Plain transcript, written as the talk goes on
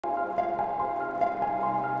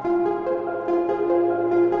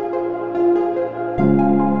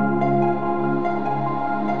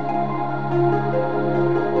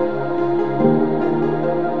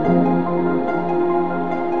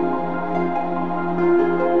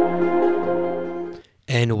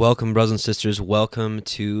And welcome, brothers and sisters. Welcome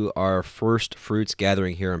to our first fruits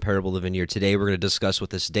gathering here on Parable of the Vineyard. Today we're going to discuss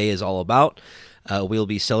what this day is all about. We'll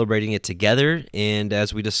be celebrating it together, and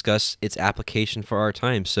as we discuss its application for our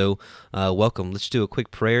time. So welcome. Let's do a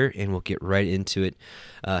quick prayer, and we'll get right into it.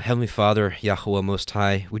 Heavenly Father, Yahweh Most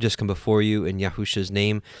High, we just come before you in Yahusha's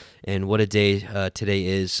name, and what a day today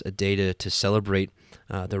is, a day to celebrate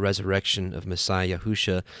the resurrection of Messiah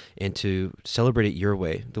Yahusha, and to celebrate it your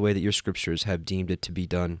way, the way that your scriptures have deemed it to be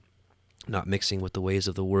done, not mixing with the ways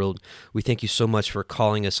of the world. We thank you so much for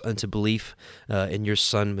calling us unto belief in your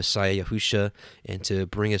Son, Messiah Yahusha, and to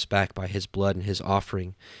bring us back by his blood and his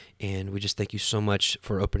offering. And we just thank you so much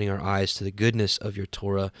for opening our eyes to the goodness of your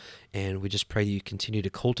Torah. And we just pray that you continue to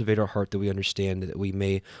cultivate our heart, that we understand that we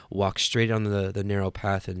may walk straight on the narrow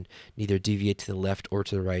path and neither deviate to the left or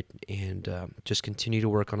to the right. And just continue to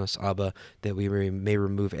work on us, Abba, that we may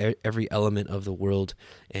remove every element of the world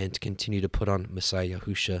and to continue to put on Messiah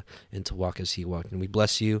Yahusha and to walk as he walked. And we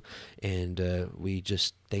bless you, and we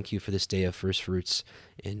just thank you for this day of first fruits.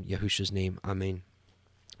 In Yahusha's name, amen.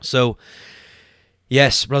 So,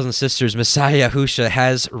 yes, brothers and sisters, Messiah Yahusha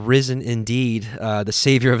has risen indeed, the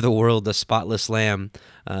Savior of the world, the spotless Lamb.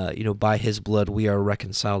 By his blood we are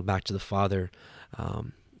reconciled back to the Father,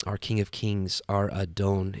 our King of Kings, our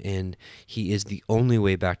Adon, and he is the only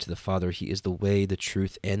way back to the Father. He is the way, the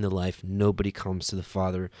truth, and the life. Nobody comes to the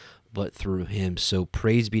Father but through him. So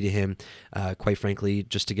praise be to him. Quite frankly,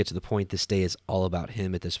 just to get to the point, this day is all about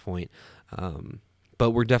him at this point.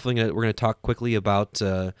 But we're definitely gonna talk quickly about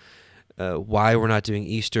why we're not doing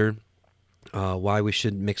Easter, why we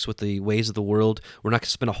should mix with the ways of the world. We're not going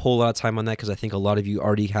to spend a whole lot of time on that because I think a lot of you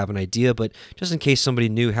already have an idea, but just in case somebody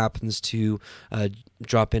new happens to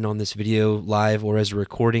drop in on this video live or as a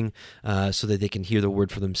recording, so that they can hear the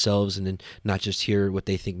word for themselves and then not just hear what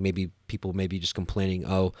they think. Maybe people may be just complaining,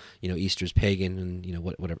 oh, Easter's pagan and,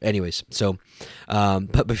 whatever. Anyways, so,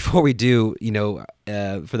 but before we do,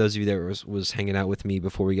 for those of you that was hanging out with me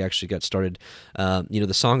before we actually got started, in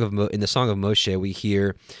the song of Moshe, we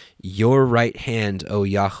hear, "Your right hand, O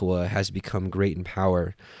Yahweh, has become great in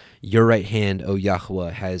power. Your right hand, O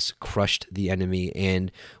Yahweh, has crushed the enemy."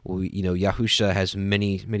 And Yahusha has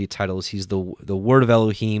many titles. He's the Word of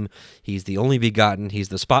Elohim. He's the only begotten. He's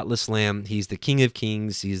the spotless Lamb. He's the King of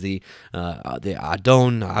Kings. He's the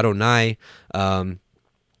Adonai.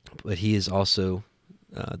 But he is also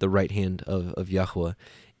the right hand of Yahweh.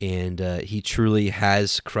 And he truly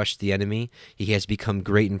has crushed the enemy. He has become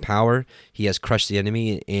great in power. He has crushed the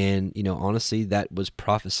enemy. And, honestly, that was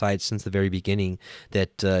prophesied since the very beginning,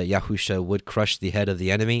 that Yahusha would crush the head of the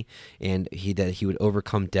enemy, and that he would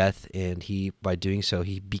overcome death. And by doing so,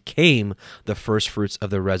 he became the first fruits of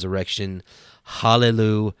the resurrection.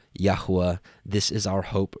 HalleluYah. This is our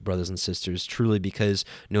hope, brothers and sisters, truly, because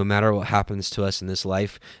no matter what happens to us in this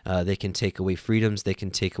life, they can take away freedoms, they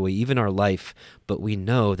can take away even our life, but we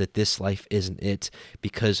know that this life isn't it,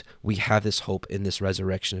 because we have this hope in this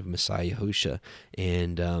resurrection of Messiah Yahusha.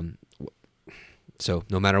 And so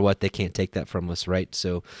no matter what, they can't take that from us, right?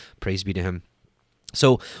 So praise be to him.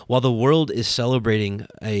 So while the world is celebrating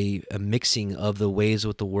a mixing of the ways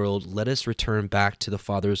with the world, let us return back to the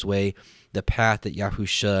Father's way, the path that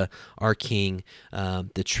Yahusha, our King,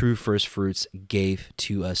 the true first fruits, gave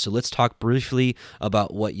to us. So let's talk briefly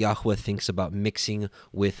about what Yahweh thinks about mixing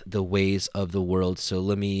with the ways of the world. So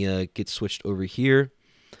let me get switched over here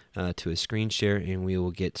to a screen share, and we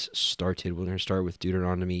will get started. We're going to start with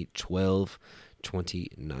Deuteronomy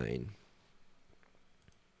 12:29.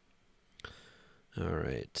 All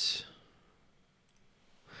right.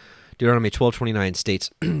 Deuteronomy 12:29 states,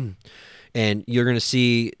 and you're going to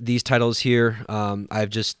see these titles here. I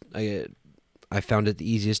found it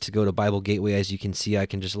the easiest to go to Bible Gateway. As you can see, I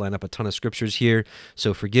can just line up a ton of scriptures here,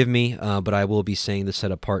 so forgive me, but I will be saying the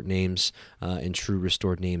set-apart names and true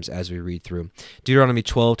restored names as we read through. Deuteronomy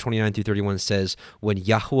 12:29 through 31 says, "When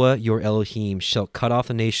Yahweh your Elohim shall cut off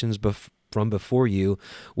the nations from before you,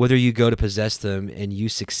 whether you go to possess them and you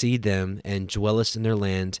succeed them and dwellest in their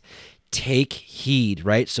land, take heed,"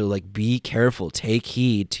 right? So be careful, take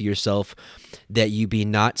heed to yourself that you be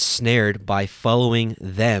not snared by following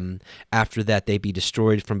them, after that they be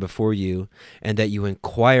destroyed from before you, and that you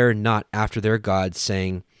inquire not after their gods,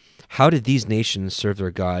 saying, "How did these nations serve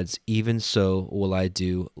their gods? Even so will I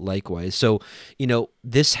do likewise." So,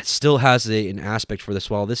 this still has an aspect for this.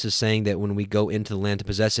 While this is saying that when we go into the land to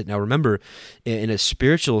possess it. Now, remember, in a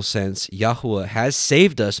spiritual sense, Yahweh has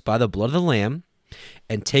saved us by the blood of the Lamb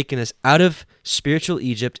and taken us out of spiritual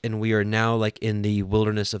Egypt, and we are now in the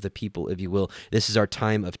wilderness of the people, if you will. This is our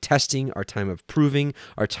time of testing, our time of proving,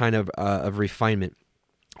 our time of refinement.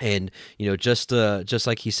 And just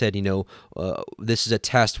like he said, this is a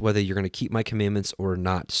test whether you're going to keep my commandments or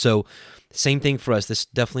not. So same thing for us. This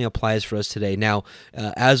definitely applies for us today. Now,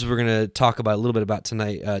 as we're going to talk about a little bit about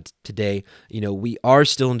today, we are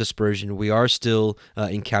still in dispersion. We are still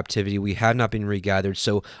in captivity. We have not been regathered.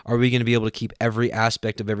 So are we going to be able to keep every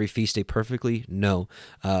aspect of every feast day perfectly? No.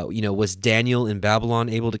 Was Daniel in Babylon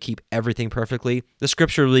able to keep everything perfectly? The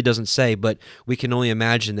scripture really doesn't say, but we can only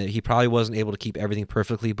imagine that he probably wasn't able to keep everything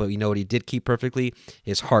perfectly. But you know what he did keep perfectly?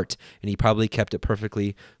 His heart. And he probably kept it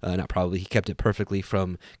perfectly. He kept it perfectly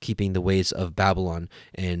from keeping the ways of Babylon.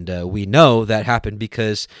 And we know that happened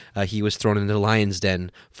because he was thrown into the lion's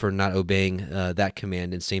den for not obeying that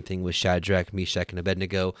command. And same thing with Shadrach, Meshach, and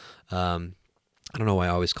Abednego. I don't know why I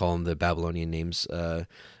always call them the Babylonian names.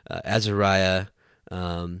 Azariah,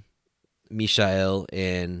 Mishael,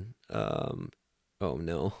 and oh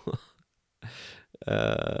no.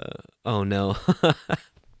 Oh no.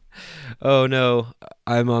 Oh no.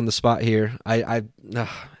 I'm on the spot here.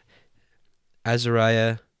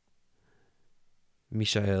 Azariah,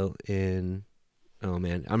 Mishael, and oh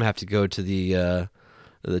man, I'm gonna have to go to the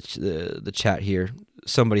chat here.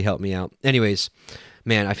 Somebody help me out. Anyways,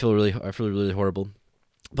 man, I feel really horrible.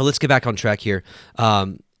 But let's get back on track here.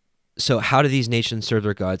 So how do these nations serve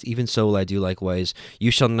their gods? Even so will I do likewise. You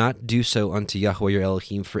shall not do so unto Yahweh your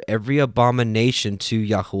Elohim, for every abomination to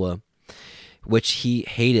Yahweh which he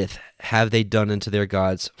hateth have they done unto their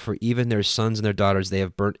gods, for even their sons and their daughters they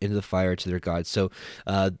have burnt into the fire to their gods. So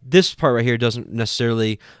this part right here doesn't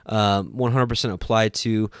necessarily 100% apply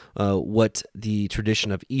to what the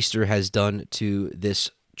tradition of Easter has done to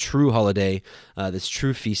this true holiday, this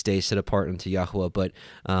true feast day set apart unto Yahweh, but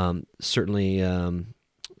certainly...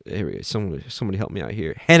 somebody help me out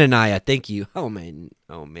here. Hananiah, thank you. Oh man,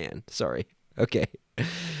 sorry. Okay.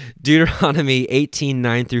 Deuteronomy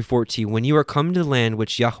 18:9-14. When you are come to the land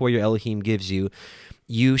which Yahweh your Elohim gives you,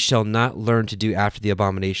 you shall not learn to do after the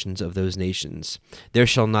abominations of those nations. There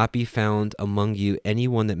shall not be found among you any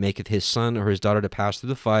one that maketh his son or his daughter to pass through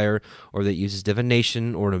the fire, or that uses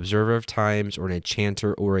divination, or an observer of times, or an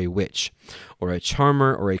enchanter, or a witch, or a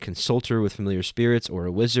charmer, or a consulter with familiar spirits, or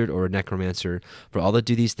a wizard, or a necromancer. For all that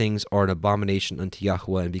do these things are an abomination unto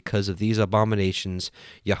Yahweh, and because of these abominations,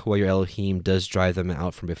 Yahweh your Elohim does drive them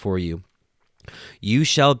out from before you. You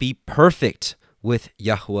shall be perfect with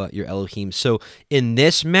Yahweh your Elohim. So in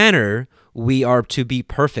this manner, we are to be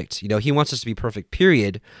perfect. He wants us to be perfect,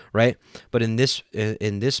 period, right? But in this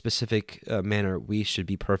specific manner, we should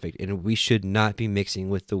be perfect, and we should not be mixing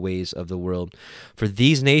with the ways of the world. For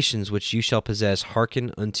these nations which you shall possess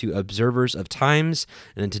hearken unto observers of times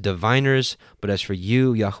and unto diviners, but as for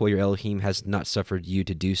you, Yahweh your Elohim has not suffered you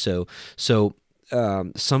to do so. So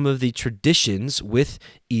some of the traditions with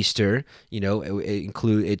Easter,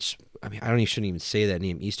 include I shouldn't even say that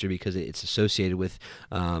name Easter, because it's associated with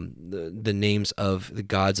the names of the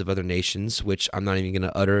gods of other nations, which I'm not even going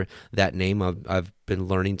to utter that name. I've been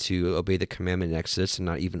learning to obey the commandment in Exodus and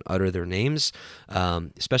not even utter their names,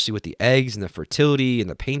 especially with the eggs and the fertility and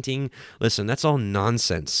the painting. Listen, that's all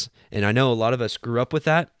nonsense. And I know a lot of us grew up with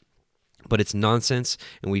that, but it's nonsense,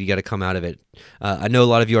 and we got to come out of it. I know a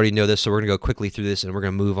lot of you already know this, so we're going to go quickly through this, and we're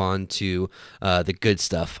going to move on to the good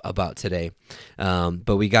stuff about today.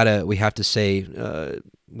 But we have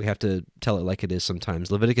to tell it like it is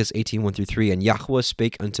sometimes. Leviticus 18:1-3, and Yahweh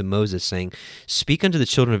spake unto Moses, saying, Speak unto the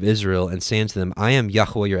children of Israel, and say unto them, I am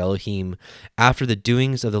Yahweh your Elohim. After the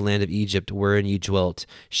doings of the land of Egypt, wherein you dwelt,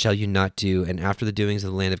 shall you not do, and after the doings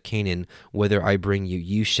of the land of Canaan, whither I bring you,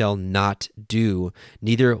 you shall not do,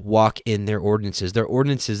 neither walk in their ordinances. Their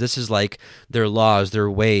ordinances, this is like their laws, their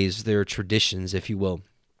ways, their traditions, if you will.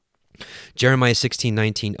 Jeremiah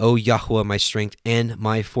 16:19, O Yahweh, my strength and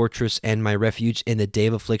my fortress and my refuge in the day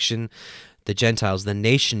of affliction, the Gentiles, the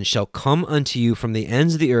nations shall come unto you from the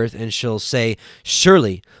ends of the earth and shall say,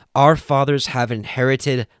 Surely our fathers have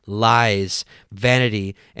inherited lies,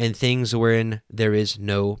 vanity, and things wherein there is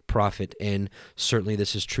no profit. And certainly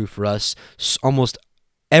this is true for us. Almost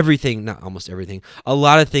everything, not almost everything, a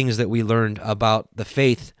lot of things that we learned about the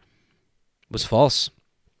faith was false.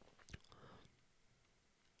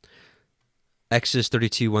 Exodus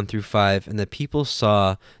 32:1-5, and the people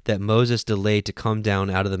saw that Moses delayed to come down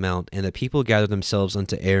out of the mount, and the people gathered themselves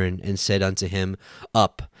unto Aaron, and said unto him,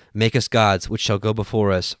 Up, make us gods, which shall go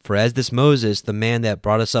before us. For as this Moses, the man that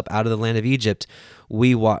brought us up out of the land of Egypt,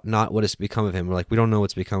 we wot not what has become of him. We're like, we don't know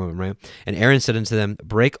what's become of him, right? And Aaron said unto them,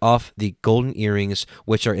 Break off the golden earrings,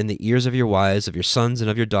 which are in the ears of your wives, of your sons, and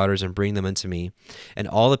of your daughters, and bring them unto me. And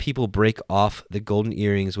all the people brake off the golden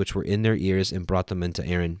earrings which were in their ears, and brought them unto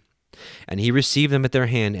Aaron. And he received them at their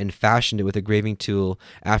hand and fashioned it with a graving tool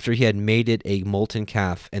after he had made it a molten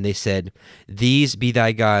calf. And they said, These be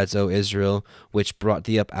thy gods, O Israel, which brought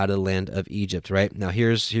thee up out of the land of Egypt. Right? Now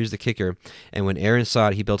here's the kicker. And when Aaron saw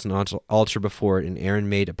it, he built an altar before it, and Aaron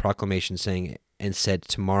made a proclamation saying, and said,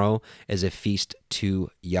 Tomorrow is a feast to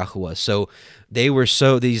YHWH. So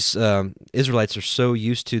these Israelites are so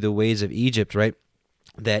used to the ways of Egypt, right,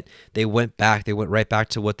 that they went right back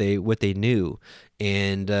to what they knew.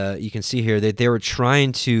 And you can see here that they were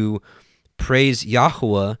trying to praise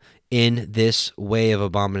YHWH in this way of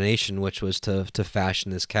abomination, which was to fashion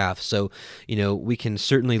this calf. So, we can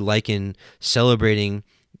certainly liken celebrating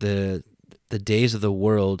the days of the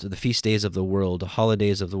world, the feast days of the world, the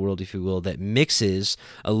holidays of the world, if you will, that mixes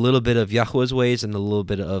a little bit of YHWH's ways and a little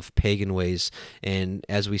bit of pagan ways. And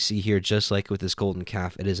as we see here, just like with this golden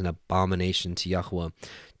calf, it is an abomination to YHWH.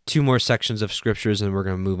 2 more sections of scriptures, and we're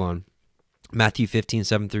going to move on. Matthew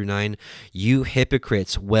 15:7-9, You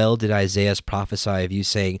hypocrites, well did Isaiah prophesy of you,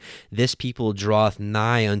 saying, This people draweth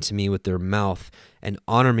nigh unto me with their mouth, and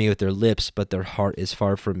honor me with their lips, but their heart is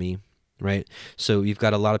far from me. Right? So you've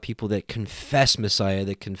got a lot of people that confess Messiah,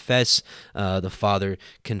 that confess the Father,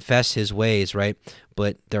 confess his ways, right?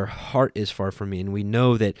 But their heart is far from me. And we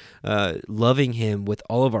know that loving him with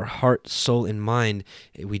all of our heart, soul, and mind,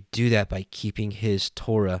 we do that by keeping his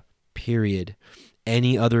Torah, period.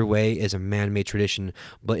 Any other way is a man-made tradition,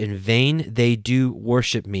 but in vain they do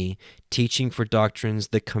worship me, teaching for doctrines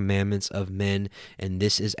the commandments of men, and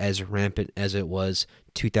this is as rampant as it was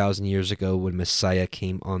 2,000 years ago when Messiah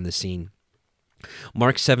came on the scene.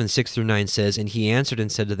 Mark 7:6-9 says, And he answered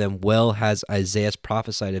and said to them, Well has Isaiah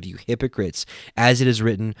prophesied of you hypocrites, as it is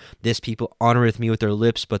written, This people honoreth me with their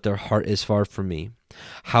lips, but their heart is far from me.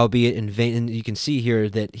 Howbeit in vain, and you can see here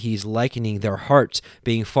that he's likening their hearts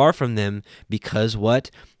being far from them, because what?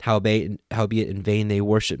 Howbeit in vain they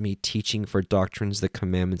worship me, teaching for doctrines the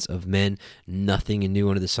commandments of men. Nothing new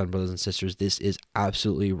under the sun, brothers and sisters. This is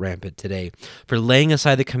absolutely rampant today. For laying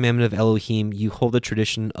aside the commandment of Elohim, you hold the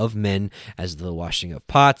tradition of men, as the washing of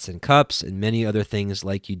pots and cups and many other things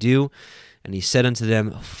like you do. And he said unto them,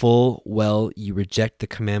 Full well you reject the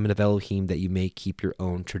commandment of Elohim, that you may keep your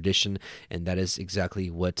own tradition. And that is exactly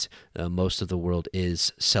what most of the world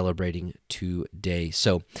is celebrating today.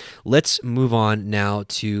 So let's move on now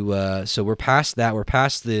to, so we're past that. We're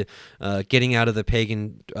past the getting out of the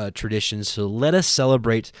pagan traditions. So let us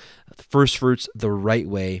celebrate first fruits the right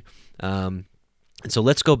way. And so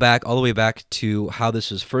let's go back, all the way back to how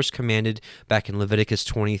this was first commanded back in Leviticus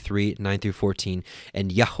 23:9-14.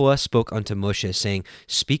 And YHWH spoke unto Moshe, saying,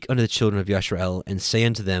 Speak unto the children of Yisrael, and say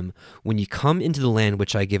unto them, When ye come into the land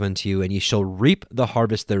which I give unto you, and ye shall reap the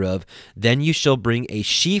harvest thereof, then you shall bring a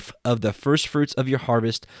sheaf of the first fruits of your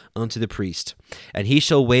harvest unto the priest. And he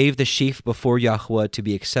shall wave the sheaf before YHWH to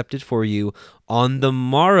be accepted for you. On the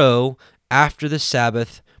morrow after the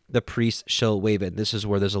Sabbath, the priest shall wave it. This is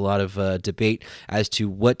where there's a lot of debate as to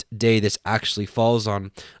what day this actually falls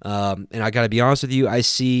on. And I got to be honest with you, I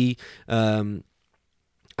see it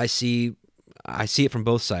from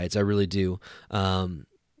both sides. I really do.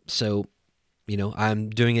 So, I'm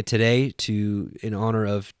doing it today in honor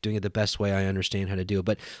of doing it the best way I understand how to do it.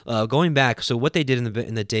 But going back, so what they did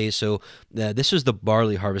in the days, so this was the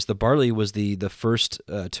barley harvest. The barley was the first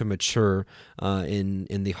to mature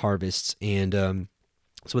in the harvests, and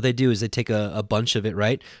so what they do is they take a bunch of it,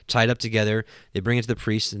 right, tie it up together, they bring it to the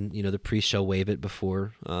priest, and the priest shall wave it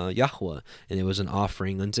before YHWH, and it was an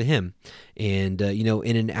offering unto him. And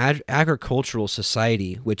in an agricultural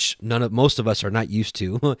society, which most of us are not used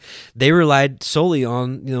to, they relied solely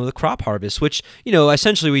on the crop harvest, which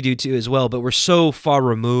essentially we do too as well. But we're so far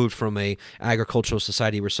removed from a agricultural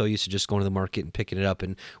society. We're so used to just going to the market and picking it up,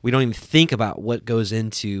 and we don't even think about what goes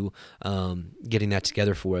into getting that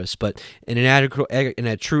together for us. But in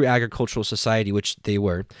a true agricultural society, which they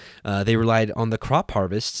were, they relied on the crop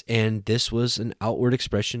harvests, and this was an outward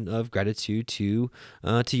expression of gratitude to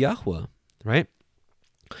YHWH, right?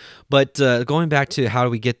 But going back to how do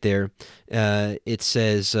we get there, it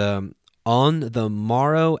says, on the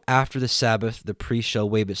morrow after the Sabbath, the priest shall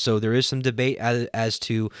wave it. So there is some debate as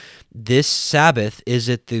to this Sabbath. Is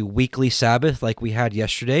it the weekly Sabbath like we had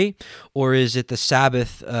yesterday, or is it the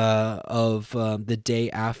Sabbath of the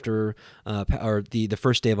day after, or the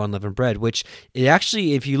first day of unleavened bread? Which it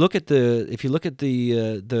actually, if you look at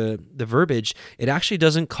the verbiage, it actually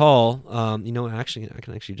doesn't call. Actually, I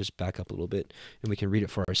can actually just back up a little bit and we can read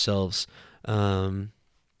it for ourselves.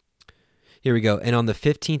 Here we go. And on the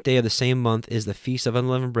 15th day of the same month is the feast of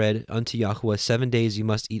unleavened bread unto Yahweh. 7 days you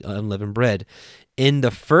must eat unleavened bread. In the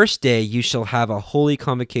first day you shall have a holy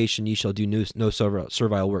convocation. You shall do no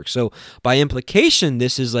servile work. So by implication,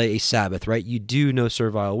 this is like a Sabbath, right? You do no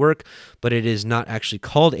servile work, but it is not actually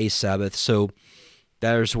called a Sabbath. So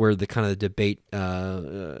there's where the kind of debate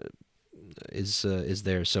is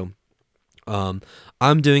there. So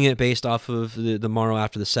I'm doing it based off of the morrow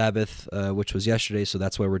after the Sabbath, which was yesterday, so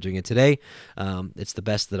that's why we're doing it today. It's the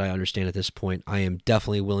best that I understand at this point. I am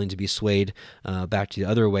definitely willing to be swayed back to the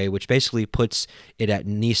other way, which basically puts it at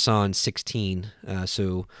Nisan 16,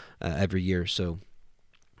 every year. So,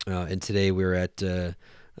 and today we're at,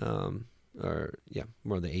 more the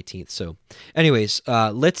 18th. So, anyways,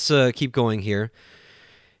 let's keep going here.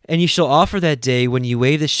 And you shall offer that day when you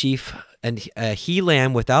weigh the sheaf and a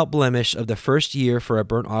he-lamb without blemish of the first year for a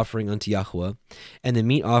burnt offering unto Yahweh, and the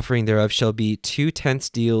meat offering thereof shall be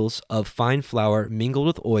 2/10 deals of fine flour mingled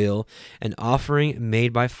with oil, an offering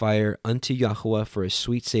made by fire unto Yahweh for a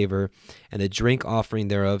sweet savor, and the drink offering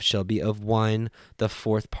thereof shall be of wine, the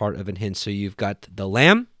 4th part of an hin. So you've got the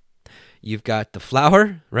lamb, you've got the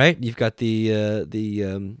flour, right? You've got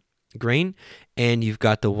the grain, and you've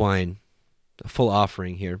got the wine, a full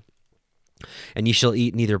offering here. And ye shall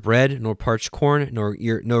eat neither bread, nor parched corn,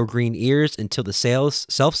 nor green ears, until the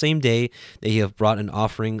self-same day that ye have brought an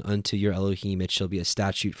offering unto your Elohim. It shall be a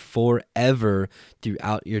statute forever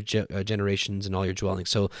throughout your generations and all your dwellings.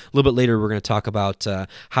 So a little bit later, we're going to talk about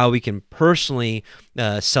how we can personally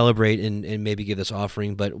celebrate and maybe give this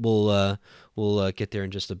offering, but we'll get there in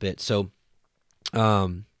just a bit. So,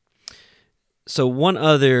 So one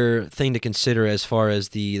other thing to consider as far as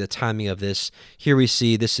the timing of this, here we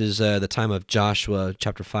see this is the time of Joshua,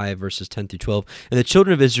 chapter 5, verses 10 through 12. And the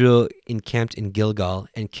children of Israel encamped in Gilgal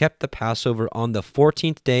and kept the Passover on the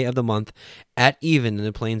 14th day of the month at even in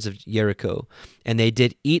the plains of Jericho. And they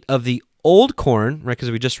did eat of the old corn, right,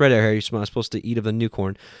 because we just read it here, you're not supposed to eat of the new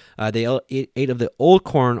corn. They ate of the old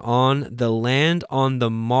corn on the land on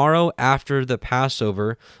the morrow after the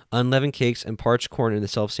Passover, unleavened cakes and parched corn in the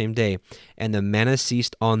selfsame day. And the manna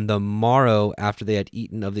ceased on the morrow after they had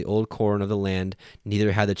eaten of the old corn of the land.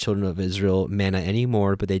 Neither had the children of Israel manna any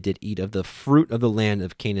more, but they did eat of the fruit of the land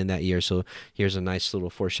of Canaan that year. So here's a nice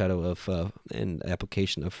little foreshadow of and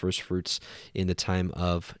application of first fruits in the time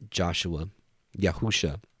of Joshua,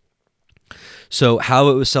 Yahusha. So how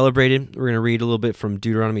it was celebrated, we're going to read a little bit from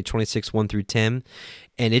Deuteronomy 26, 1 through 10.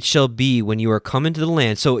 And it shall be when you are come into the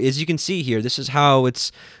land. So as you can see here, this is how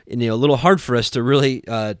it's a little hard for us to really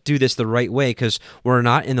do this the right way, because we're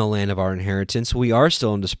not in the land of our inheritance. We are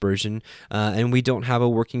still in dispersion, and we don't have a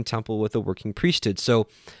working temple with a working priesthood. So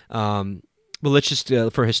but let's just,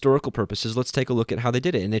 for historical purposes, let's take a look at how they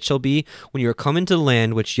did it. And it shall be when you are come into the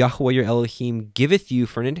land which Yahweh your Elohim giveth you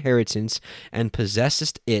for an inheritance, and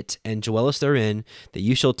possessest it, and dwellest therein, that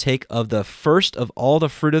you shall take of the first of all the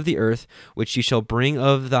fruit of the earth, which you shall bring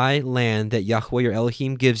of thy land that Yahweh your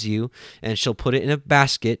Elohim gives you, and shall put it in a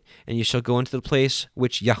basket, and you shall go into the place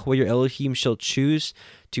which Yahweh your Elohim shall choose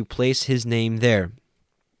to place his name there.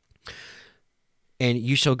 And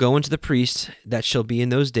you shall go unto the priest that shall be in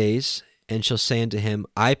those days, and shall say unto him,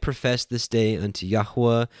 I profess this day unto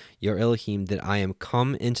Yahweh your Elohim that I am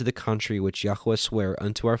come into the country which Yahweh sware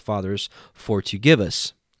unto our fathers for to give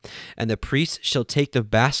us. And the priest shall take the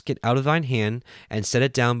basket out of thine hand, and set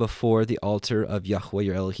it down before the altar of Yahweh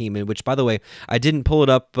your Elohim. And which, by the way, I didn't pull it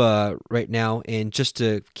up right now, and just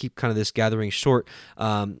to keep kind of this gathering short,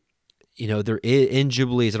 there in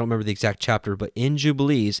Jubilees, I don't remember the exact chapter, but in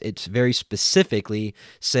Jubilees, it very specifically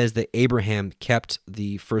says that Abraham kept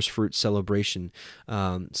the first fruit celebration.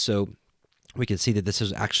 So we can see that this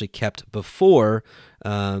was actually kept before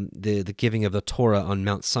the giving of the Torah on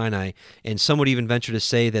Mount Sinai. And some would even venture to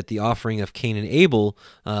say that the offering of Cain and Abel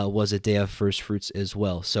was a day of first fruits as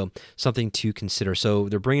well. So something to consider. So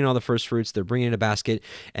they're bringing all the first fruits, they're bringing in a basket,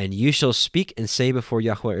 and you shall speak and say before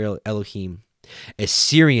Yahweh Elohim,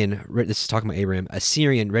 Assyrian, this is talking about Abraham,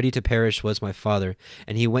 Assyrian ready to perish was my father,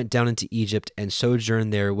 and he went down into Egypt and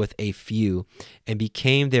sojourned there with a few, and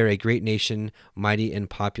became there a great nation, mighty and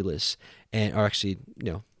populous. And, or actually,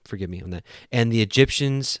 no, forgive me on that. And the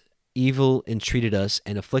Egyptians evil entreated us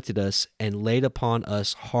and afflicted us and laid upon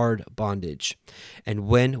us hard bondage. And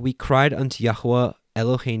when we cried unto Yahweh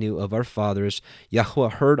Eloheinu of our fathers. Yahweh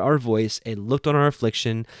heard our voice and looked on our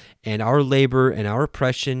affliction and our labor and our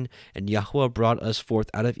oppression, and Yahweh brought us forth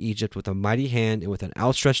out of Egypt with a mighty hand and with an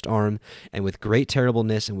outstretched arm and with great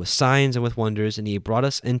terribleness and with signs and with wonders. And he brought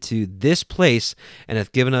us into this place and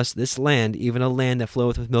hath given us this land, even a land that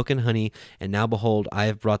floweth with milk and honey. And now behold, I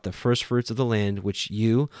have brought the first fruits of the land, which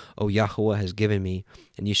you, O Yahweh, has given me.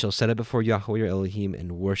 And you shall set it before Yahweh your Elohim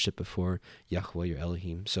and worship before Yahweh your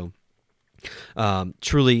Elohim. So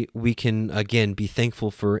truly, we can, again, be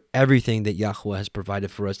thankful for everything that Yahweh has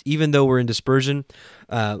provided for us. Even though we're in dispersion,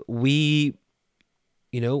 we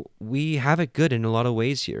have it good in a lot of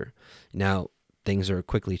ways here. Now, things are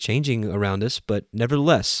quickly changing around us, but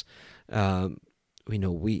nevertheless, for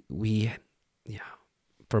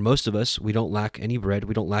most of us, we don't lack any bread.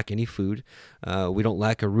 We don't lack any food. We don't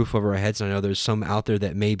lack a roof over our heads. And I know there's some out there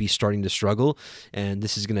that may be starting to struggle, and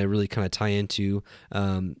this is going to really kind of tie into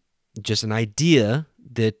just an idea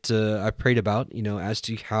that I prayed about, as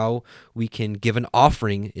to how we can give an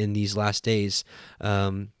offering in these last days,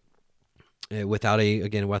 without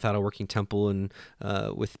a working temple and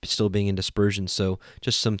with still being in dispersion. So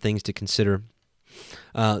just some things to consider.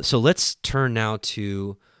 So let's turn now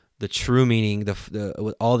to the true meaning,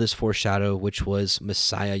 with all this foreshadow, which was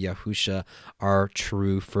Messiah Yahusha, our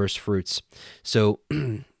true first fruits. So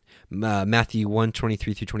Matthew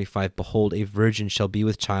 1:23-25, behold, a virgin shall be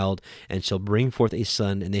with child, and shall bring forth a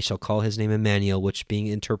son, and they shall call his name Emmanuel, which being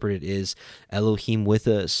interpreted is Elohim with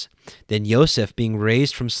us. Then Joseph, being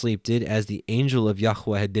raised from sleep, did as the angel of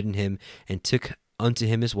Yahweh had bidden him, and took unto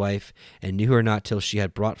him his wife, and knew her not till she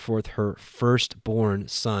had brought forth her firstborn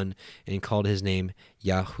son, and called his name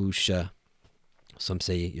Yahusha. Some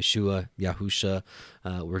say Yeshua, Yahusha.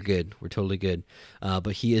 We're good. We're totally good.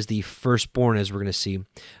 But he is the firstborn, as we're going to see.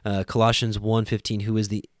 Colossians 1:15, who is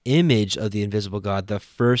the image of the invisible God, the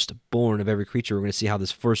firstborn of every creature. We're going to see how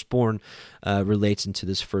this firstborn relates into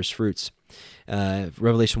this first fruits.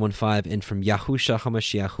 Revelation 1:5, and from Yahusha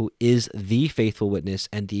HaMashiach, who is the faithful witness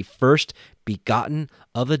and the first begotten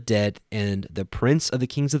of the dead and the prince of the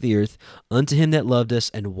kings of the earth, unto him that loved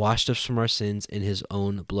us and washed us from our sins in his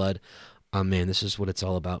own blood. Amen. This is what it's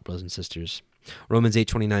all about, brothers and sisters. Romans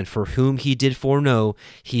 8:29, for whom he did foreknow,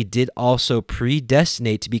 he did also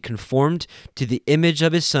predestinate to be conformed to the image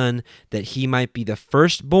of his Son, that he might be the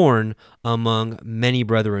firstborn among many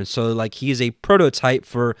brethren. So he is a prototype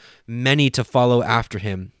for many to follow after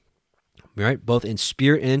him, right? Both in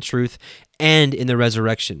spirit and in truth and in the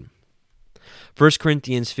resurrection. 1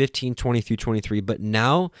 Corinthians 15:20-23, but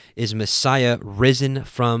now is Messiah risen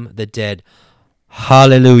from the dead.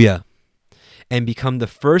 Hallelujah. And become the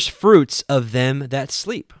first fruits of them that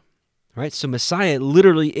sleep. Right? So Messiah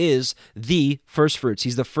literally is the first fruits.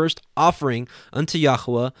 He's the first offering unto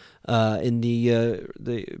Yahweh in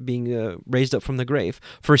the being raised up from the grave.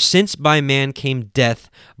 For since by man came death,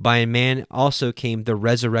 by man also came the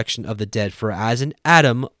resurrection of the dead. For as in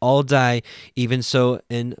Adam all die, even so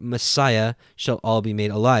in Messiah shall all be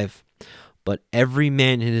made alive. But every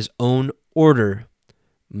man in his own order.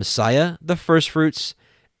 Messiah, the first fruits,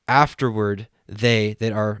 afterward they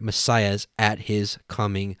that are Messiahs at his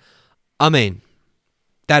coming. Amen.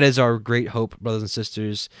 That is our great hope, brothers and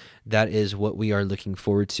sisters. That is what we are looking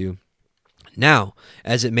forward to. Now,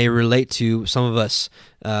 as it may relate to some of us,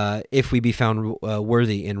 if we be found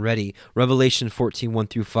worthy and ready. Revelation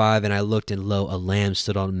 14:1-5, and I looked, and lo, a lamb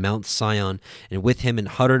stood on Mount Sion, and with him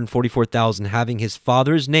 144,000, having his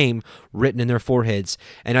Father's name written in their foreheads.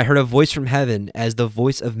 And I heard a voice from heaven, as the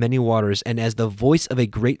voice of many waters, and as the voice of a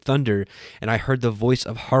great thunder. And I heard the voice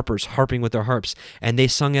of harpers harping with their harps, and they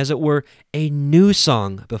sung, as it were, a new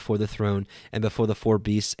song before the throne, and before the four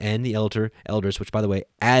beasts and the elders, which, by the way,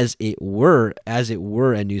 as it were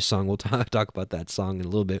a new song. We'll talk about that song in a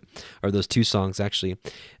little bit, or those two songs actually.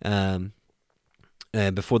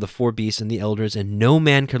 Before the four beasts and the elders, and no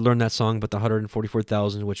man could learn that song but the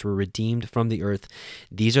 144,000 which were redeemed from the earth.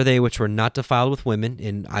 These are they which were not defiled with women,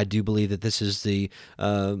 and I do believe that this is the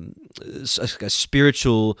a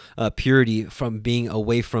spiritual purity from being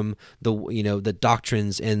away from the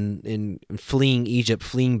doctrines and fleeing Egypt,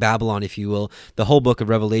 fleeing Babylon, if you will. The whole book of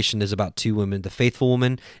Revelation is about two women, the faithful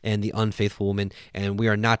woman and the unfaithful woman, and we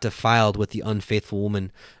are not defiled with the unfaithful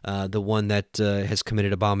woman, the one that has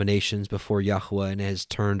committed abominations before Yahweh and has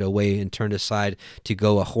turned away and turned aside to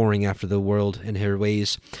go a whoring after the world and her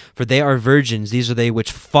ways. For they are virgins, these are they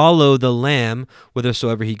which follow the Lamb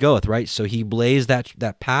whithersoever he goeth, right? So he blazed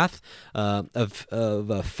that path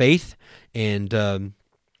of faith and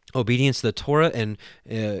obedience to the Torah, and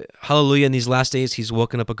hallelujah, in these last days he's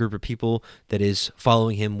woken up a group of people that is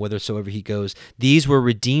following him whithersoever he goes. These were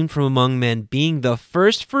redeemed from among men, being the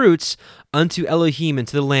first fruits unto Elohim and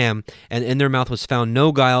to the Lamb, and in their mouth was found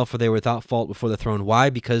no guile, for they were without fault before the throne. Why?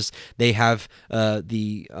 Because they have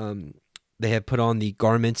they have put on the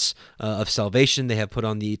garments of salvation. They have put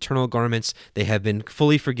on the eternal garments. They have been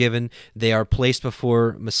fully forgiven. They are placed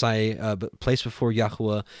before Messiah, placed before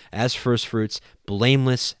Yahuwah as first fruits,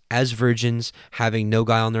 blameless as virgins, having no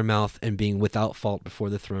guile in their mouth, and being without fault before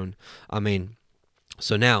the throne. Amen.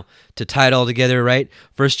 So now, to tie it all together, right?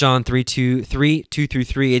 1 John 2 through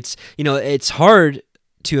 3. It's hard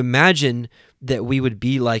to imagine that we would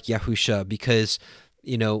be like Yahusha, because,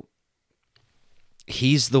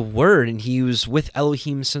 he's the Word, and he was with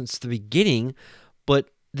Elohim since the beginning, but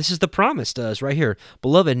this is the promise to us right here.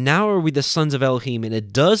 Beloved, now are we the sons of Elohim, and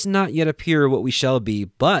it does not yet appear what we shall be,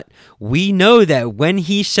 but we know that when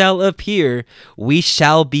he shall appear, we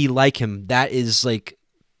shall be like him. That is like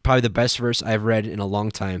probably the best verse I've read in a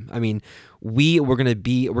long time. I mean, we're gonna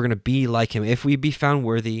be like him if we be found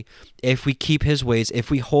worthy, if we keep his ways, if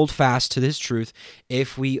we hold fast to his truth,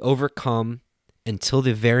 if we overcome until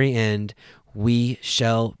the very end. We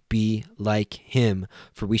shall be like him,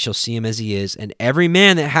 for we shall see him as he is. And every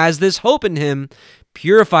man that has this hope in him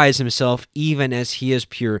purifies himself even as he is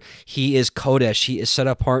pure. He is Kodesh. He is set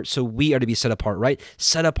apart, so we are to be set apart, right?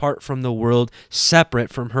 Set apart from the world, separate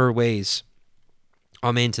from her ways.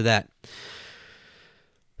 Amen to that.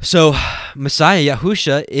 So Messiah,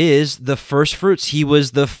 Yahusha, is the first fruits. He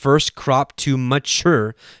was the first crop to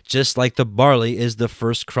mature, just like the barley is the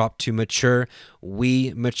first crop to mature.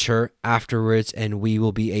 We mature afterwards, and we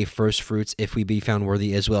will be a first fruits if we be found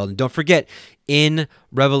worthy as well. And don't forget, in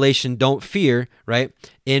Revelation, don't fear, right?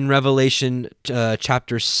 In Revelation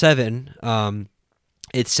chapter 7,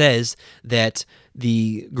 it says that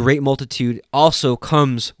the great multitude also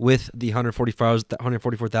comes with the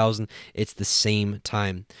 144,000. It's the same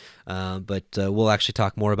time. But we'll actually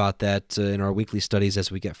talk more about that in our weekly studies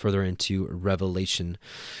as we get further into Revelation.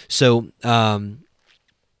 So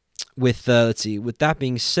with that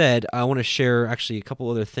being said, I want to share actually a couple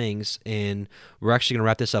other things, and we're actually going to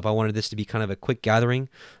wrap this up. I wanted this to be kind of a quick gathering.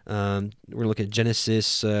 We're going to look at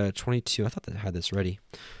Genesis 22. I thought that I had this ready.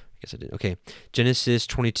 I guess I did. Okay, Genesis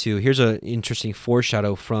 22. Here's an interesting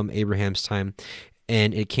foreshadow from Abraham's time.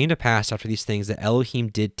 And it came to pass after these things that Elohim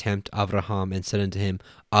did tempt Avraham and said unto him,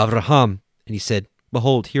 Avraham. And he said,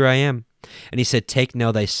 Behold, here I am. And he said, Take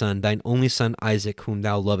now thy son, thine only son Isaac, whom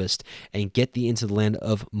thou lovest, and get thee into the land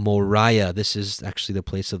of Moriah. This is actually the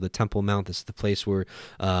place of the Temple Mount. This is the place where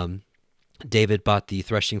David bought the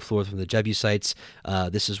threshing floor from the Jebusites.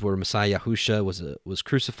 This is where Messiah Yahusha was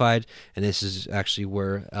crucified, and this is actually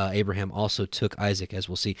where Abraham also took Isaac, as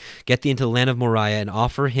we'll see. Get thee into the land of Moriah, and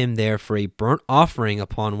offer him there for a burnt offering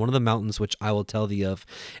upon one of the mountains which I will tell thee of.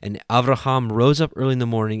 And Avraham rose up early in the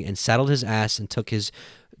morning, and saddled his ass, and took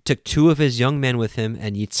two of his young men with him,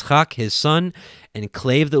 and Yitzchak his son, and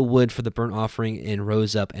clave the wood for the burnt offering, and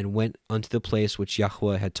rose up, and went unto the place which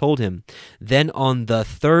Yahweh had told him. Then on the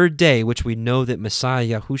third day, which we know that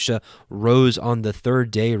Messiah Yahusha rose on the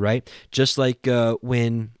third day, right? Just like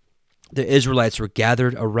when the Israelites were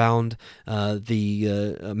gathered around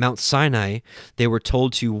the Mount Sinai, they were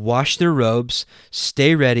told to wash their robes,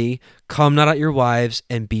 stay ready, come not out your wives,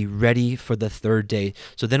 and be ready for the third day.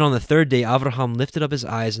 So then on the third day, Avraham lifted up his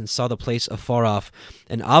eyes and saw the place afar off.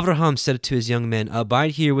 And Avraham said to his young men,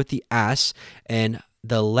 Abide here with the ass, and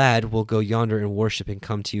the lad will go yonder and worship and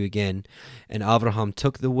come to you again. And Avraham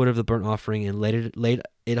took the wood of the burnt offering and laid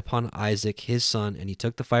it upon Isaac his son, and he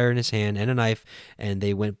took the fire in his hand and a knife, and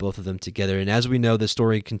they went both of them together. And as we know, the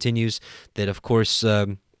story continues that, of course,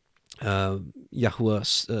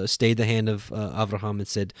 Yahuwah stayed the hand of Avraham and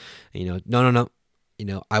said,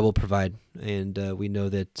 no, I will provide. And we know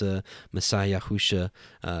that Messiah Yahusha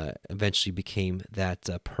eventually became that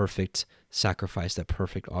perfect sacrifice, that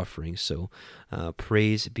perfect offering. So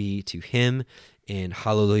praise be to him, and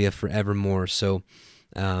hallelujah forevermore. So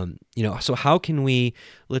so how can we,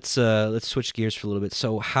 let's switch gears for a little bit.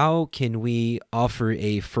 So how can we offer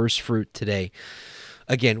a first fruit today?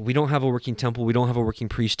 Again, we don't have a working temple. We don't have a working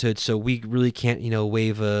priesthood. So we really can't,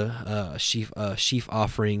 wave a sheaf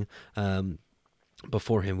offering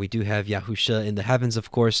before him. We do have Yahusha in the heavens,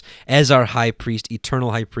 of course, as our high priest,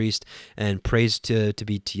 eternal high priest, and praise to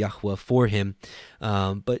be to Yahweh for him.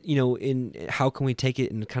 But, in how can we take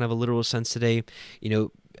it in kind of a literal sense today?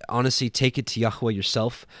 Honestly, take it to Yahweh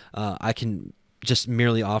yourself. I can just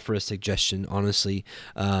merely offer a suggestion, honestly.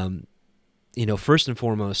 First and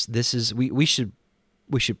foremost, this is we should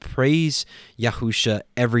praise Yahusha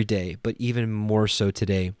every day, but even more so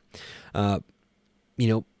today.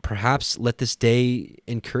 Perhaps let this day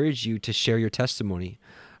encourage you to share your testimony.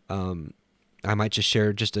 I might just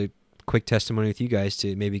share just a quick testimony with you guys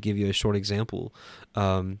to maybe give you a short example.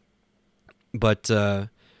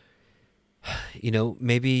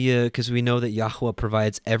 Maybe because we know that Yahweh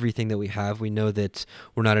provides everything that we have. We know that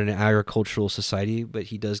we're not in an agricultural society, but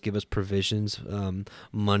he does give us provisions,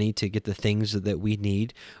 money to get the things that we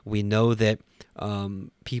need. We know that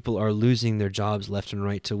people are losing their jobs left and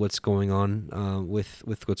right to what's going on with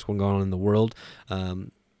what's going on in the world.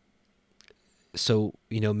 So,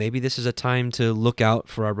 maybe this is a time to look out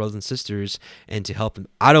for our brothers and sisters and to help them.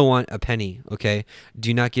 I don't want a penny, okay?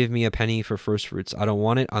 Do not give me a penny for first fruits. I don't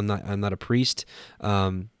want it. I'm not a priest.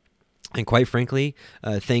 And quite frankly,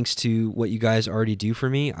 thanks to what you guys already do for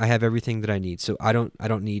me, I have everything that I need. So I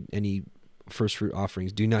don't need any first fruit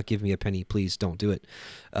offerings. Do not give me a penny. Please don't do it.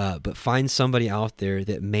 But find somebody out there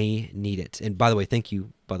that may need it. And by the way, thank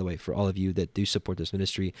you, for all of you that do support this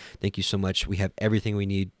ministry. Thank you so much. We have everything we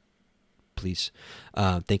need. Please.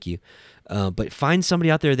 Thank you. But find somebody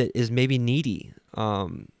out there that is maybe needy.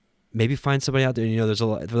 Maybe find somebody out there. There's a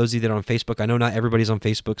lot, for those of you that are on Facebook, I know not everybody's on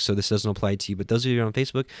Facebook, so this doesn't apply to you, but those of you that are on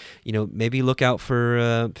Facebook, maybe look out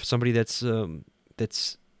for somebody that's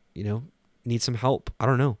needs some help. I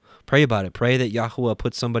don't know. Pray about it. Pray that Yahweh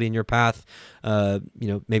puts somebody in your path,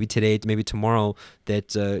 maybe today, maybe tomorrow,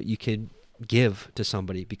 that you could give to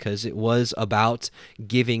somebody, because it was about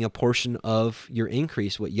giving a portion of your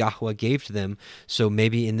increase, what Yahweh gave to them. So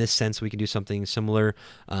maybe in this sense we can do something similar.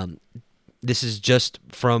 This is just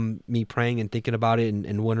from me praying and thinking about it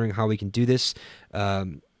and wondering how we can do this.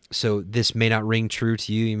 So this may not ring true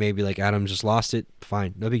to you. You may be like, Adam just lost it.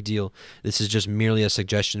 Fine, no big deal. This is just merely a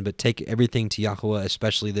suggestion, but take everything to Yahweh,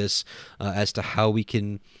 especially this, as to how we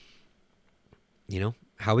can,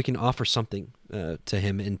 how we can offer something to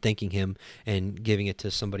him and thanking him and giving it to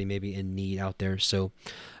somebody maybe in need out there. So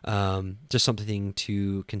just something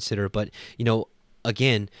to consider. But,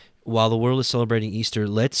 again, while the world is celebrating Easter,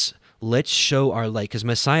 let's show our light, because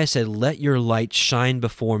Messiah said, let your light shine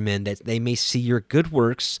before men, that they may see your good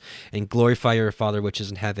works and glorify your Father which is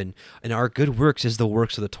in heaven. And our good works is the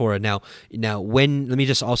works of the Torah. Now, let me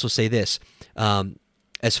just also say this.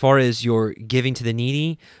 As far as your giving to the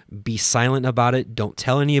needy, be silent about it. Don't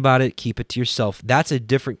tell any about it. Keep it to yourself. That's a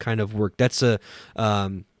different kind of work. That's the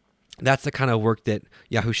kind of work that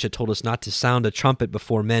Yahushua told us not to sound a trumpet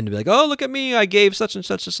before men, to be like, oh, look at me, I gave such and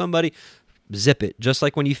such to somebody. Zip it. Just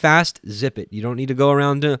like when you fast, zip it. You don't need to go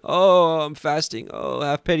around doing, oh, I'm fasting. Oh,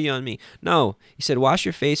 have pity on me. No. He said, wash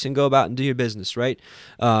your face and go about and do your business, right?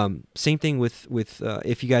 Same thing with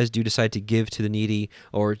if you guys do decide to give to the needy,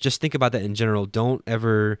 or just think about that in general. Don't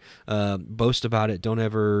ever boast about it. Don't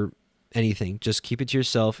ever anything. Just keep it to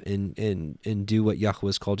yourself and do what Yahweh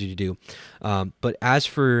has called you to do. But as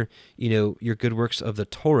for, your good works of the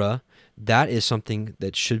Torah, that is something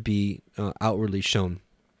that should be outwardly shown.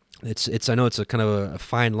 I know it's a kind of a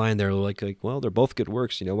fine line there, like, well, they're both good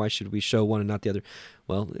works, why should we show one and not the other?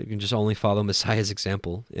 Well, you can just only follow Messiah's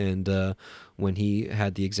example. And when he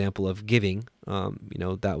had the example of giving,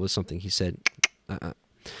 that was something he said.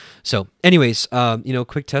 So anyways,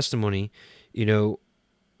 quick testimony,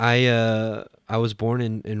 I was born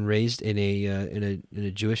and raised in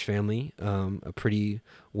a Jewish family, a pretty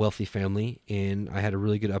wealthy family, and I had a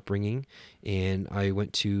really good upbringing. And I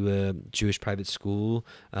went to a Jewish private school,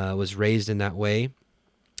 was raised in that way.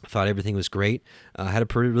 Thought everything was great. Had a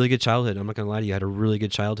really good childhood. I'm not gonna lie to you. I had a really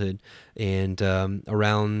good childhood. And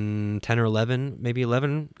around 10 or 11, maybe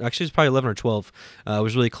 11, actually it's probably 11 or 12. I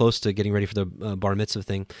was really close to getting ready for the bar mitzvah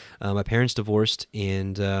thing. My parents divorced,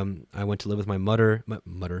 and I went to live with my mother,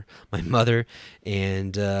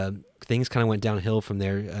 and things kind of went downhill from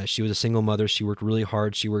there. She was a single mother. She worked really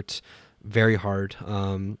hard. She worked very hard.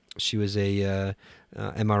 She was a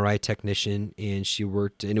MRI technician, and she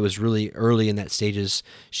worked, and it was really early in that stages.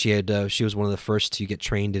 She was one of the first to get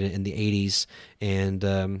trained in the 80s.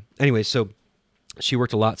 And anyway, so she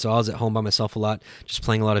worked a lot, so I was at home by myself a lot, just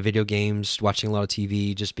playing a lot of video games, watching a lot of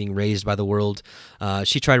TV, just being raised by the world.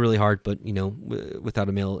 She tried really hard, but without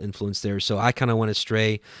a male influence there. So I kind of went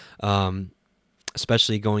astray,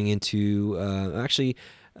 especially going into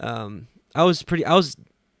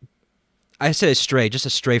I said astray, just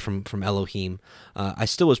astray from Elohim. I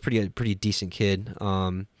still was a pretty decent kid.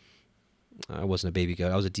 I wasn't a baby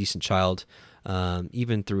goat. I was a decent child.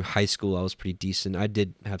 Even through high school, I was pretty decent. I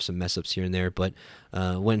did have some mess ups here and there, but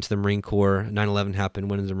went into the Marine Corps. 9/11 happened.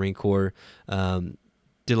 Went into the Marine Corps.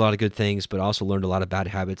 Did a lot of good things, but also learned a lot of bad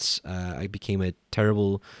habits. I became a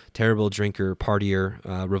terrible drinker, partier,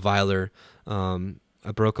 reviler.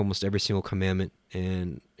 I broke almost every single commandment,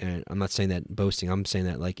 and I'm not saying that boasting. I'm saying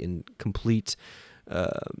that like uh, in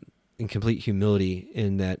complete humility,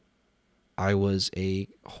 in that I was a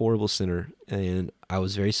horrible sinner, and I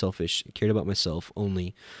was very selfish, cared about myself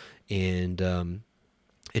only, and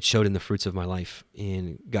it showed in the fruits of my life.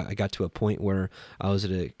 And I got to a point where I was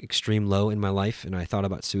at an extreme low in my life, and I thought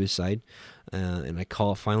about suicide. And I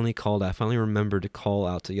finally remembered to call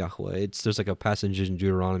out to Yahweh. There's like a passage in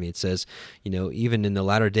Deuteronomy. It says, even in the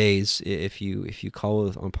latter days, if you call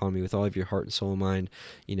upon me with all of your heart and soul and mind,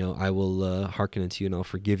 I will hearken unto you and I'll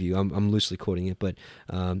forgive you. I'm loosely quoting it, but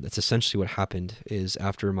that's essentially what happened. Is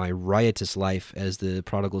after my riotous life as the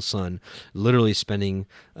prodigal son, literally spending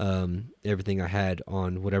everything I had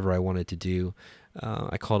on whatever I wanted to do,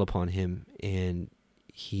 I called upon him, and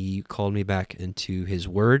he called me back into his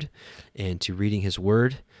word, and to reading his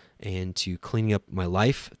word, and to cleaning up my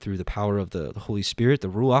life through the power of the Holy Spirit, the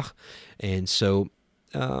Ruach. And so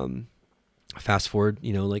fast forward,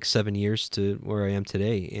 like 7 years to where I am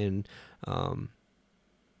today, and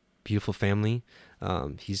beautiful family.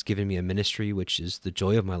 He's given me a ministry, which is the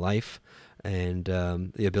joy of my life, and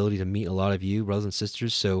the ability to meet a lot of you, brothers and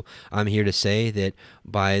sisters. So I'm here to say that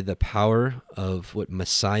by the power of what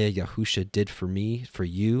Messiah Yahusha did for me, for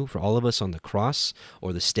you, for all of us on the cross,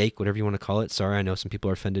 or the stake, whatever you want to call it. Sorry, I know some people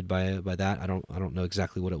are offended by that. I don't know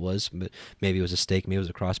exactly what it was, but maybe it was a stake, maybe it was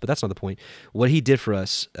a cross, but that's not the point. What he did for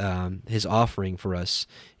us, his offering for us,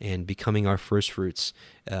 and becoming our first fruits,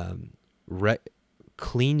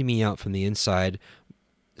 cleaned me out from the inside,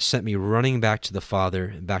 sent me running back to the Father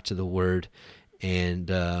and back to the Word, and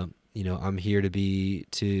I'm here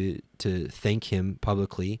to thank him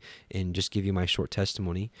publicly and just give you my short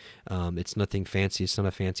testimony. It's nothing fancy. It's not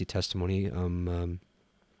a fancy testimony.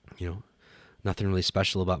 Nothing really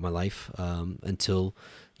special about my life until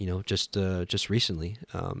just recently,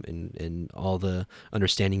 and all the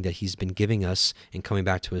understanding that he's been giving us and coming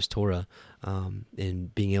back to his Torah,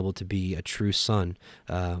 and being able to be a true son.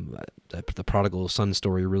 The prodigal son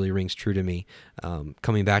story really rings true to me.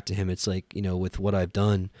 Coming back to him, it's like, with what I've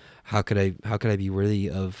done, how could I be worthy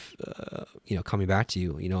of coming back to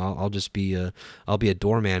you? I'll just be I'll be a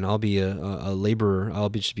doorman. I'll be a laborer. I'll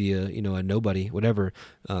just be a nobody, whatever.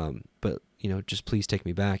 But just please take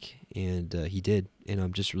me back. And he did. And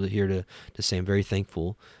I'm just really here to say I'm very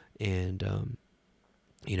thankful. And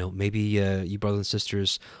maybe you brothers and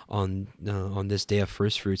sisters on this day of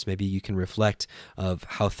first fruits, maybe you can reflect of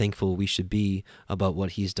how thankful we should be about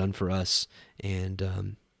what he's done for us.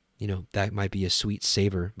 And that might be a sweet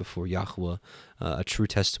savor before Yahweh, a true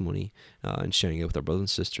testimony, and sharing it with our brothers and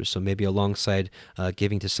sisters. So maybe alongside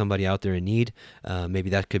giving to somebody out there in need,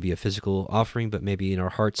 maybe that could be a physical offering, but maybe in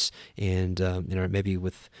our hearts, and maybe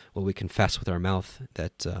with what we confess with our mouth,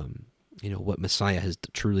 that what Messiah has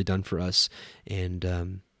truly done for us,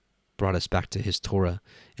 and brought us back to his Torah,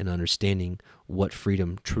 and understanding what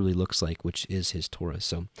freedom truly looks like, which is his Torah.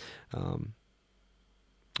 So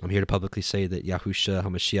I'm here to publicly say that Yahusha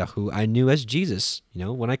HaMashiach, who I knew as Jesus,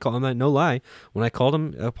 when I call him, no lie, when I called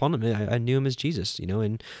him upon him, I knew him as Jesus,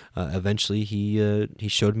 and eventually he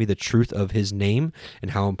showed me the truth of his name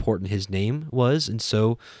and how important his name was. And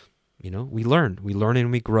so, we learn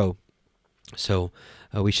and we grow. So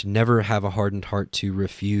we should never have a hardened heart to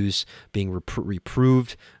refuse being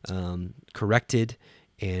reproved, corrected.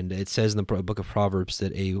 And it says in the book of Proverbs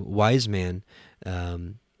that a wise man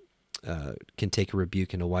can take a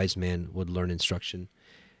rebuke, and a wise man would learn instruction.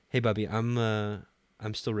 Hey, Bubby, I'm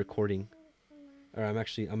still recording, or I'm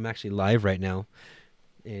actually live right now,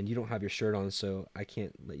 and you don't have your shirt on, so I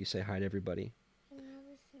can't let you say hi to everybody.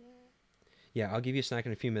 Yeah, I'll give you a snack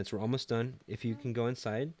in a few minutes. We're almost done. If you can go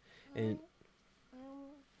inside and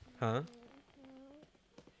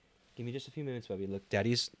give me just a few minutes, Bubby. Look,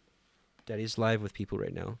 Daddy's live with people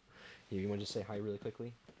right now. Here, you want to just say hi really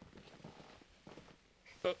quickly?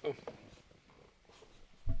 Uh-oh.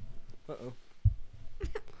 Uh-oh.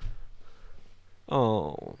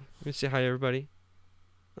 Oh, let me say hi to everybody.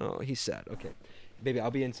 Oh, he's sad. Okay. Baby,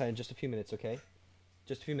 I'll be inside in just a few minutes, okay?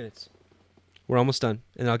 Just a few minutes. We're almost done,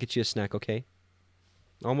 and I'll get you a snack, okay?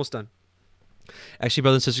 Almost done. Actually,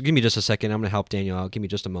 brothers and sisters, give me just a second. I'm going to help Daniel out. Give me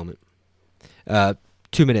just a moment.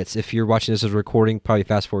 2 minutes. If you're watching this as a recording, probably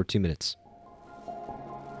fast forward 2 minutes.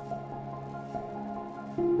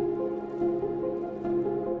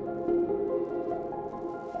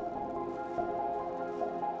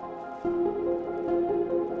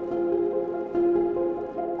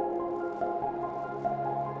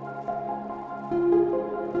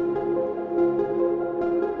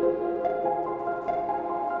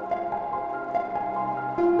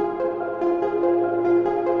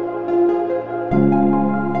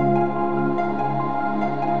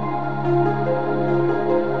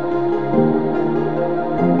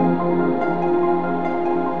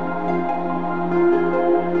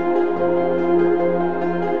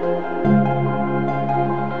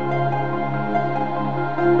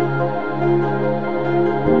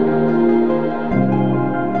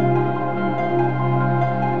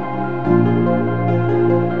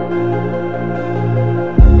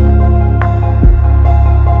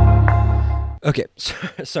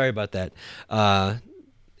 Sorry about that.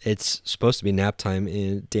 It's supposed to be nap time,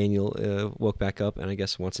 and Daniel woke back up and I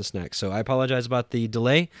guess wants a snack. So I apologize about the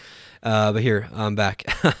delay, but here, I'm back.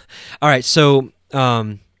 All right, so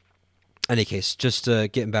any case, just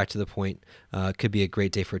getting back to the point, could be a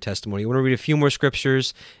great day for a testimony. I want to read a few more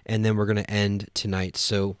scriptures, and then we're going to end tonight.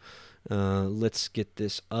 So let's get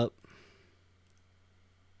this up,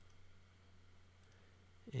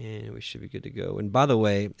 and we should be good to go. And by the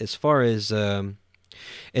way, as far as a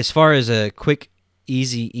quick,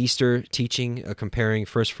 easy Easter teaching, comparing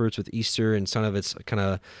first fruits with Easter and some of its kind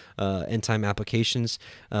of end time applications.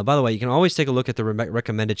 By the way, you can always take a look at the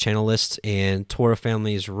recommended channel list, and Torah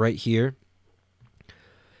Family is right here.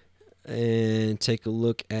 And take a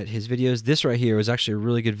look at his videos. This right here was actually a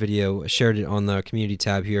really good video. I shared it on the community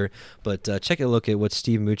tab here, but check a look at what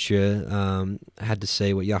Steve Muccia had to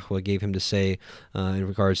say, what Yahweh gave him to say in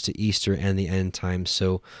regards to Easter and the end times.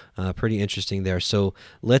 So pretty interesting there. So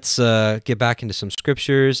let's get back into some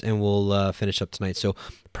scriptures, and we'll finish up tonight. So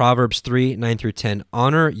Proverbs 3, 9 through 10.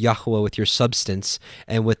 Honor Yahweh with your substance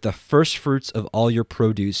and with the first fruits of all your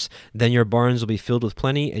produce. Then your barns will be filled with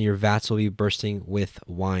plenty, and your vats will be bursting with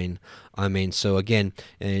wine. Amen. So again,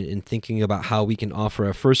 in thinking about how we can offer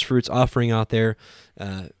a first fruits offering out there,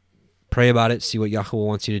 pray about it, see what Yahweh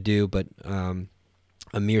wants you to do. But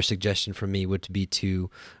a mere suggestion from me would be to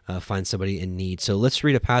find somebody in need. So let's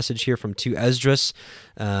read a passage here from 2 Esdras.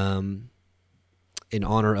 In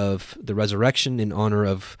honor of the resurrection, in honor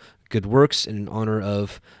of good works, and in honor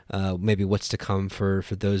of maybe what's to come for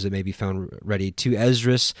those that may be found ready. 2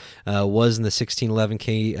 Esdras was in the 1611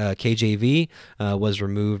 KJV, was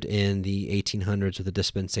removed in the 1800s with the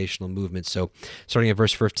dispensational movement. So starting at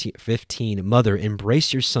verse 15, Mother,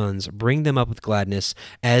 embrace your sons, bring them up with gladness,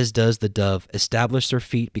 as does the dove. Establish their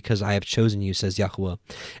feet, because I have chosen you, says Yahweh.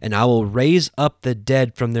 And I will raise up the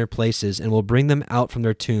dead from their places, and will bring them out from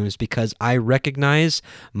their tombs, because I recognize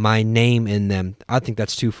my name in them. I think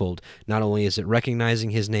that's twofold. Not only is it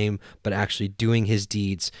recognizing his name, but actually doing his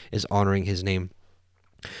deeds is honoring his name.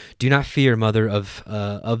 Do not fear, mother of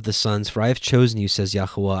the sons, for I have chosen you, says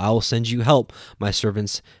Yahweh. I will send you help, my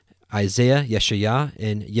servants Isaiah, Yeshayah,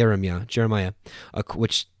 and Jeremiah,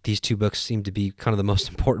 which these 2 books seem to be kind of the most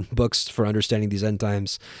important books for understanding these end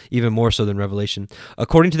times, even more so than Revelation.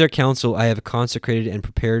 According to their counsel, I have consecrated and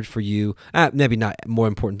prepared for you, maybe not more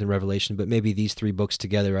important than Revelation, but maybe these 3 books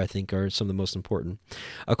together I think are some of the most important.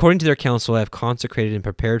 According to their counsel, I have consecrated and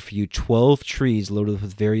prepared for you 12 trees loaded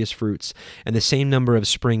with various fruits, and the same number of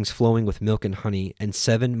springs flowing with milk and honey, and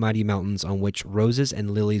 7 mighty mountains on which roses and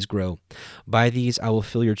lilies grow. By these I will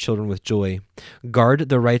fill your children with joy. Guard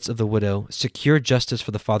the rights of the widow, secure justice for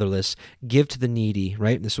the fatherless, give to the needy,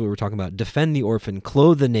 right? This is what we're talking about. Defend the orphan,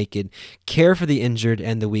 clothe the naked, care for the injured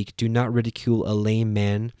and the weak. Do not ridicule a lame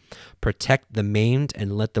man. Protect the maimed,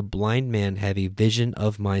 and let the blind man have a vision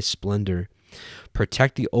of my splendor.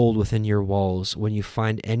 Protect the old within your walls. When you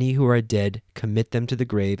find any who are dead, commit them to the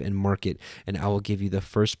grave and mark it, and I will give you the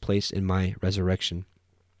first place in my resurrection.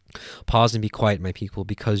 Pause and be quiet, my people,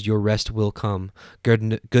 because your rest will come.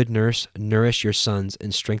 Good nurse, nourish your sons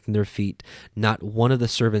and strengthen their feet. Not one of the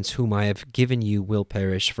servants whom I have given you will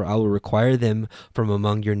perish, for I will require them from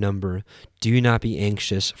among your number. Do not be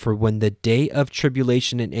anxious, for when the day of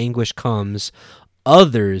tribulation and anguish comes,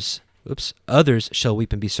 others shall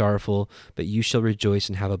weep and be sorrowful, but you shall rejoice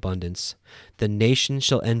and have abundance. The nations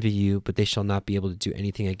shall envy you, but they shall not be able to do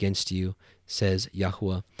anything against you, says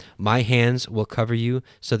Yahweh. My hands will cover you,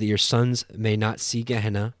 so that your sons may not see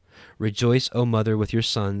Gehenna. Rejoice, O mother, with your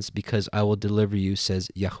sons, because I will deliver you,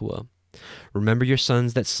 says Yahweh. Remember your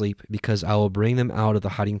sons that sleep, because I will bring them out of the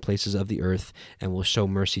hiding places of the earth, and will show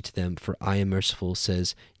mercy to them, for I am merciful,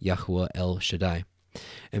 says Yahweh El Shaddai.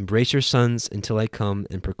 Embrace your sons until I come,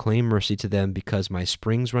 and proclaim mercy to them, because my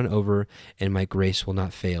springs run over, and my grace will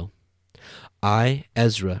not fail. I,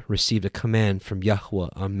 Ezra, received a command from Yahweh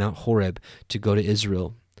on Mount Horeb to go to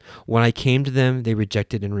Israel. When I came to them, they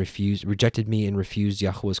rejected me and refused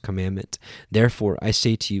Yahweh's commandment. Therefore, I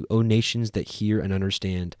say to you, O nations that hear and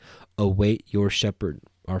understand, await your shepherd,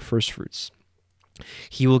 our firstfruits.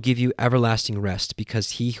 He will give you everlasting rest,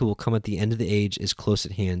 because he who will come at the end of the age is close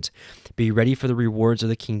at hand. Be ready for the rewards of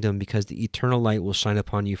the kingdom, because the eternal light will shine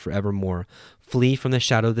upon you forevermore. Flee from the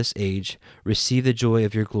shadow of this age. Receive the joy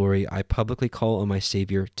of your glory. I publicly call on my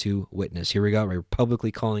Savior to witness. Here we go. We're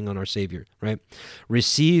publicly calling on our Savior, right?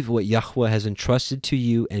 Receive what Yahweh has entrusted to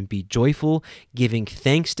you, and be joyful, giving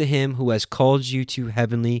thanks to him who has called you to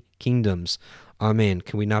heavenly kingdoms. Amen.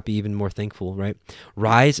 Can we not be even more thankful, right?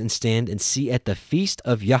 Rise and stand and see at the feast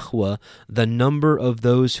of YHWH the number of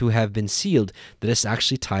those who have been sealed. This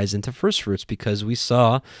actually ties into first fruits, because we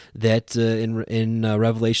saw that in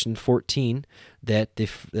Revelation 14 that the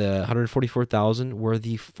 144,000 were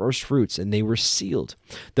the first fruits, and they were sealed.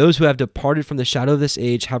 Those who have departed from the shadow of this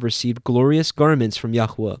age have received glorious garments from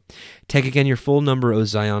YHWH. Take again your full number, O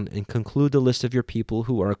Zion, and conclude the list of your people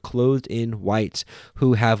who are clothed in white,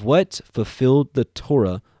 who have what? Fulfilled the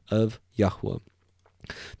Torah of YHWH.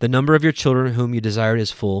 The number of your children whom you desired is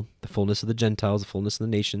full, the fullness of the Gentiles, the fullness of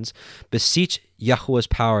the nations. Beseech YHWH's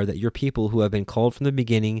power that your people who have been called from the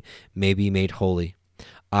beginning may be made holy.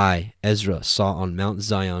 I, Ezra, saw on Mount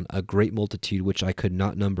Zion a great multitude which I could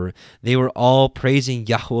not number. They were all praising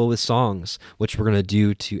YHWH with songs, which we're going to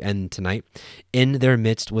do to end tonight. In their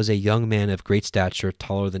midst was a young man of great stature,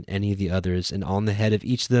 taller than any of the others, and on the head of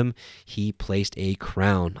each of them he placed a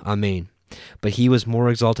crown. Amen. But he was more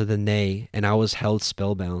exalted than they, and I was held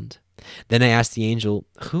spellbound. Then I asked the angel,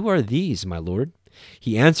 Who are these, my Lord?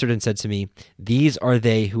 He answered and said to me, These are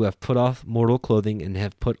they who have put off mortal clothing and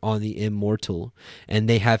have put on the immortal, and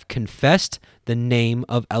they have confessed the name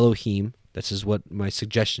of Elohim. This is what my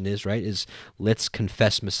suggestion is, right? Is let's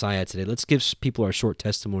confess Messiah today. Let's give people our short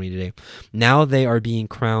testimony today. Now they are being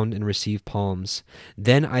crowned and receive palms.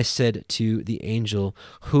 Then I said to the angel,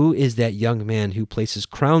 Who is that young man who places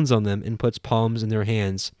crowns on them and puts palms in their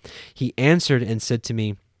hands? He answered and said to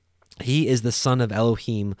me, He is the Son of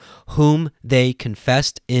Elohim, whom they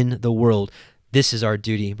confessed in the world. This is our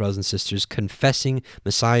duty, brothers and sisters, confessing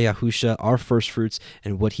Messiah Yahusha, our first fruits,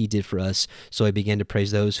 and what he did for us. So I began to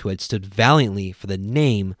praise those who had stood valiantly for the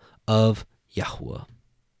name of YHWH.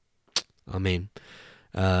 Amen.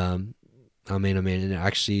 Amen, amen. And I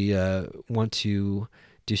actually want to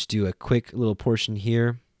just do a quick little portion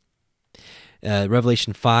here.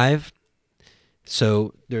 Revelation 5.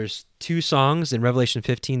 So there's two songs in Revelation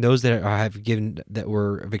 15. Those that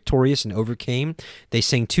were victorious and overcame, they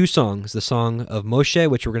sang two songs: the song of Moshe,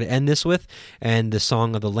 which we're going to end this with, and the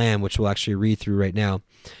song of the Lamb, which we'll actually read through right now.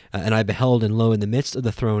 And I beheld, and lo, in the midst of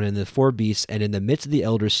the throne and the four beasts, and in the midst of the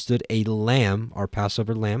elders stood a lamb, our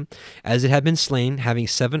Passover lamb, as it had been slain, having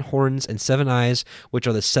 7 horns and 7 eyes, which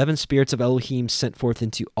are the 7 spirits of Elohim sent forth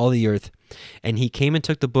into all the earth. And he came and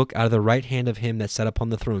took the book out of the right hand of him that sat upon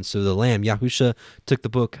the throne. So the Lamb, Yahusha, took the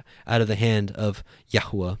book out of the hand of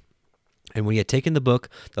YHWH. And when he had taken the book,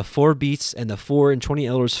 the 4 beasts and the 24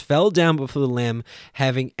 elders fell down before the Lamb,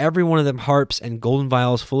 having every one of them harps and golden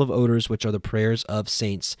vials full of odors, which are the prayers of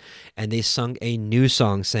saints. And they sung a new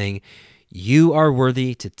song, saying, You are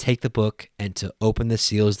worthy to take the book and to open the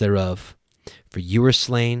seals thereof. For you were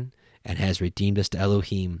slain, and has redeemed us to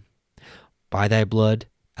Elohim by thy blood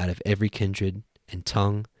out of every kindred and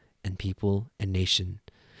tongue and people and nation,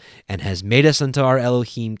 and has made us unto our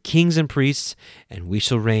Elohim kings and priests, and we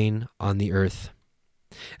shall reign on the earth.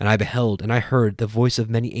 And I beheld, and I heard the voice of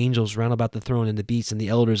many angels round about the throne, and the beasts and the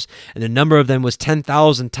elders, and the number of them was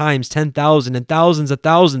 10,000 times 10,000, and thousands of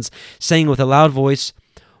thousands, saying with a loud voice,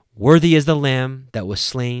 Worthy is the Lamb that was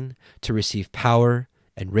slain to receive power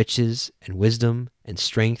and riches and wisdom and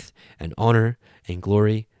strength and honor and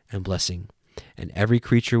glory and blessing. And every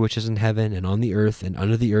creature which is in heaven and on the earth and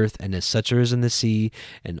under the earth, and as such as in the sea,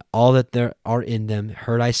 and all that there are in them,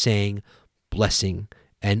 heard I saying, Blessing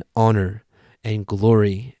and honor and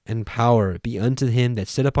glory and power be unto him that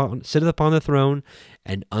sitteth upon the throne,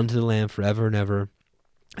 and unto the Lamb forever and ever.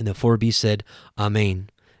 And the 4 beasts said, Amen.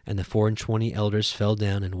 And the 24 elders fell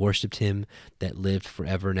down and worshipped him that lived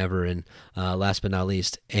forever and ever. And last but not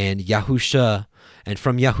least, and Yahusha, and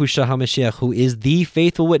from Yahusha HaMashiach, who is the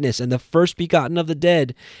faithful witness and the first begotten of the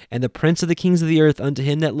dead, and the prince of the kings of the earth, unto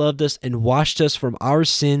him that loved us and washed us from our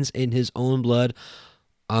sins in his own blood.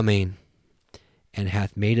 Amen. And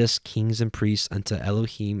hath made us kings and priests unto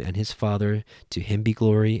Elohim and his Father. To him be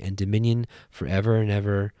glory and dominion forever and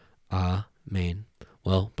ever. Amen.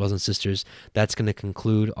 Well, brothers and sisters, that's going to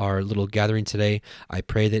conclude our little gathering today. I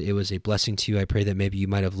pray that it was a blessing to you. I pray that maybe you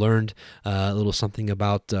might have learned a little something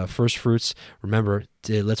about first fruits. Remember,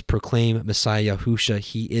 let's proclaim Messiah Yahusha.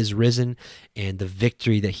 He is risen, and the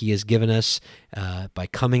victory that he has given us by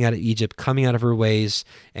coming out of Egypt, coming out of her ways,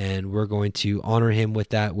 and we're going to honor him with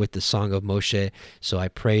that, with the song of Moshe. So I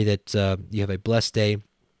pray that you have a blessed day,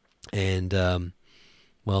 and,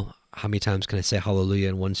 well, how many times can I say hallelujah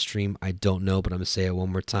in one stream? I don't know, but I'm going to say it one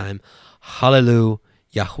more time.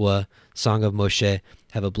 HalleluYah, Song of Moshe.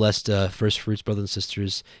 Have a blessed first fruits, brothers and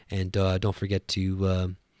sisters. And don't forget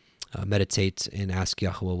to meditate and ask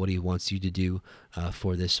Yahweh what he wants you to do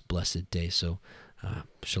for this blessed day. So,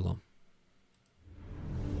 shalom.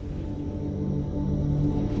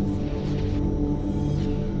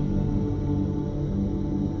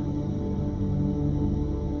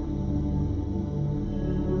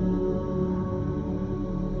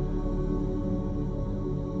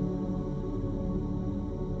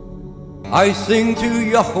 I sing to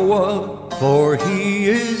Yahweh, for he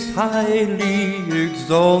is highly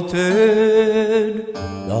exalted.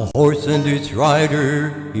 The horse and its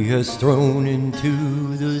rider he has thrown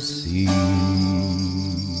into the sea.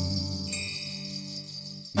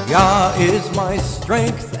 Yah is my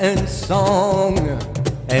strength and song,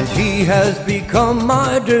 and he has become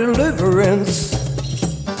my deliverance.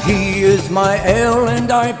 He is my El, and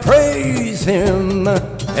I praise him,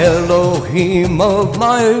 Elohim of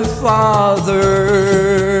my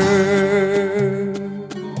father,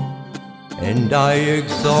 and I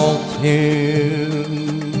exalt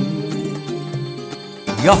him.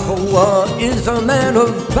 Yahweh is a man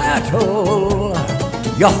of battle,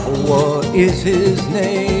 Yahweh is his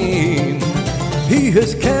name. He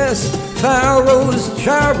has cast Pharaoh's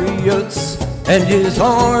chariots and his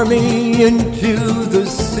army into the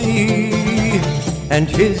sea, and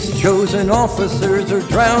his chosen officers are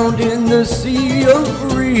drowned in the sea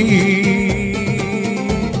of reeds.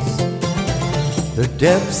 The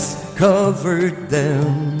depths covered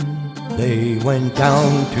them, they went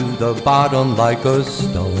down to the bottom like a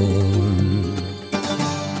stone.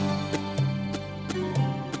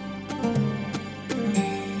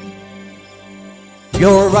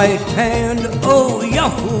 Your right hand, O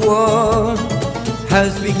Yahuwah,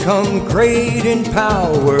 has become great in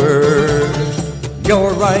power.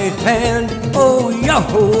 Your right hand, O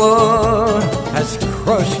Yahuwah, has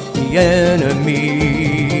crushed the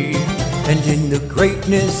enemy. And in the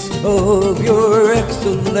greatness of your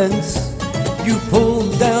excellence, you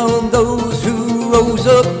pulled down those who rose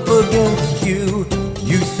up against you.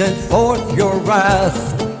 You sent forth your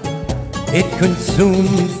wrath, it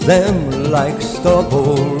consumed them like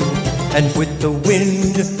stubble, and with the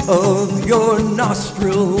wind of your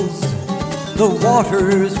nostrils, the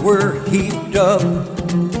waters were heaped up.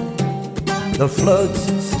 The floods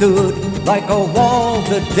stood like a wall,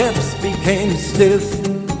 the depths became stiff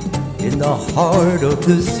in the heart of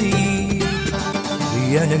the sea.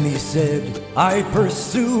 The enemy said, I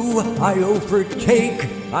pursue, I overtake,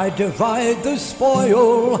 I divide the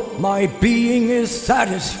spoil, my being is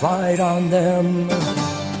satisfied on them.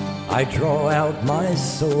 I draw out my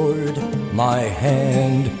sword, my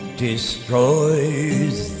hand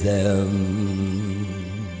destroys them.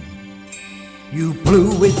 You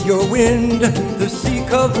blew with your wind, the sea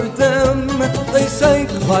covered them, they sank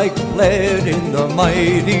like lead in the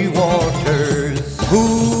mighty waters.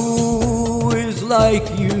 Who is like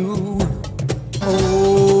you,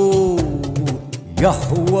 O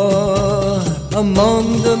Yahweh,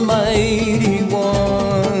 among the mighty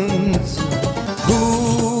ones?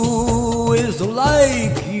 Who is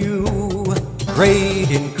like you,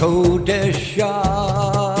 great in Kodeshah,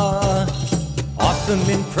 awesome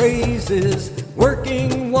in praises,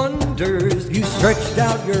 working wonders? You stretched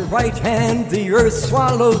out your right hand, the earth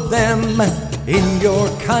swallowed them. In your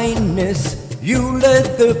kindness you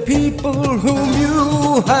led the people whom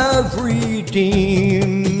you have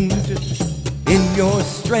redeemed. In your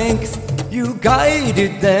strength you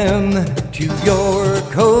guided them to your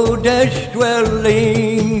Kodesh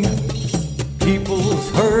dwelling. Peoples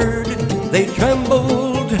heard, they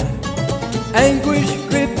trembled, anguish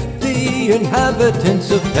gripped the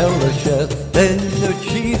inhabitants of Pelasheth. Then the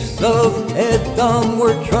chiefs of Edom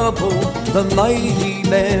were troubled, the mighty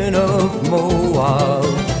men of Moab.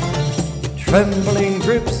 Trembling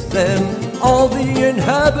grips them, all the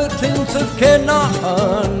inhabitants of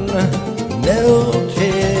Canaan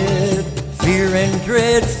melted. Fear and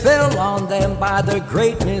dread fell on them by the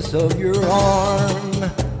greatness of your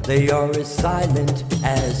arm. They are as silent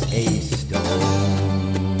as a stone,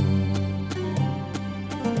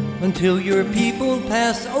 until your people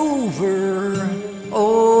pass over,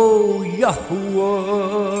 O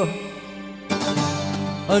Yahuwah.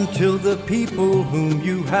 Until the people whom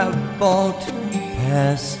you have bought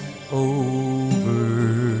pass over.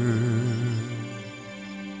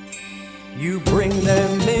 You bring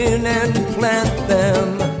them in and plant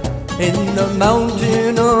them in the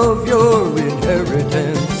mountain of your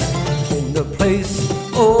inheritance, in the place,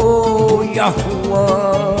 O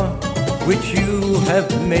Yahuwah, which you have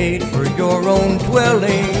made for your own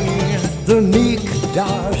dwelling, the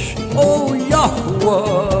Mikdash, O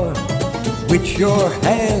Yahuwah, which your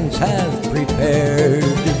hands have prepared.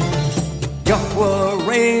 Yahweh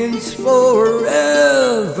reigns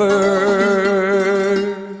forever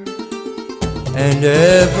and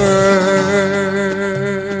ever.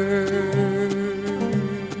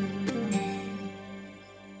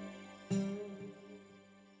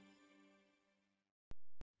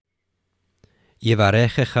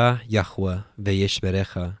 Yevarechecha Yahweh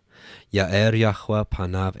v'yeshberecha, Ya'er Yahweh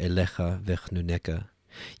panav elecha v'chnuneka,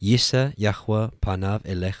 Yisa Yahweh panav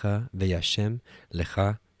elecha veyashem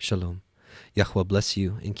lecha shalom. Yahweh bless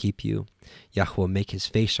you and keep you. Yahweh make his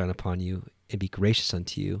face shine upon you and be gracious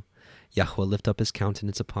unto you. Yahweh lift up his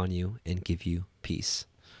countenance upon you and give you peace.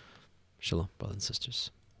 Shalom, brothers and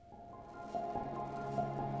sisters.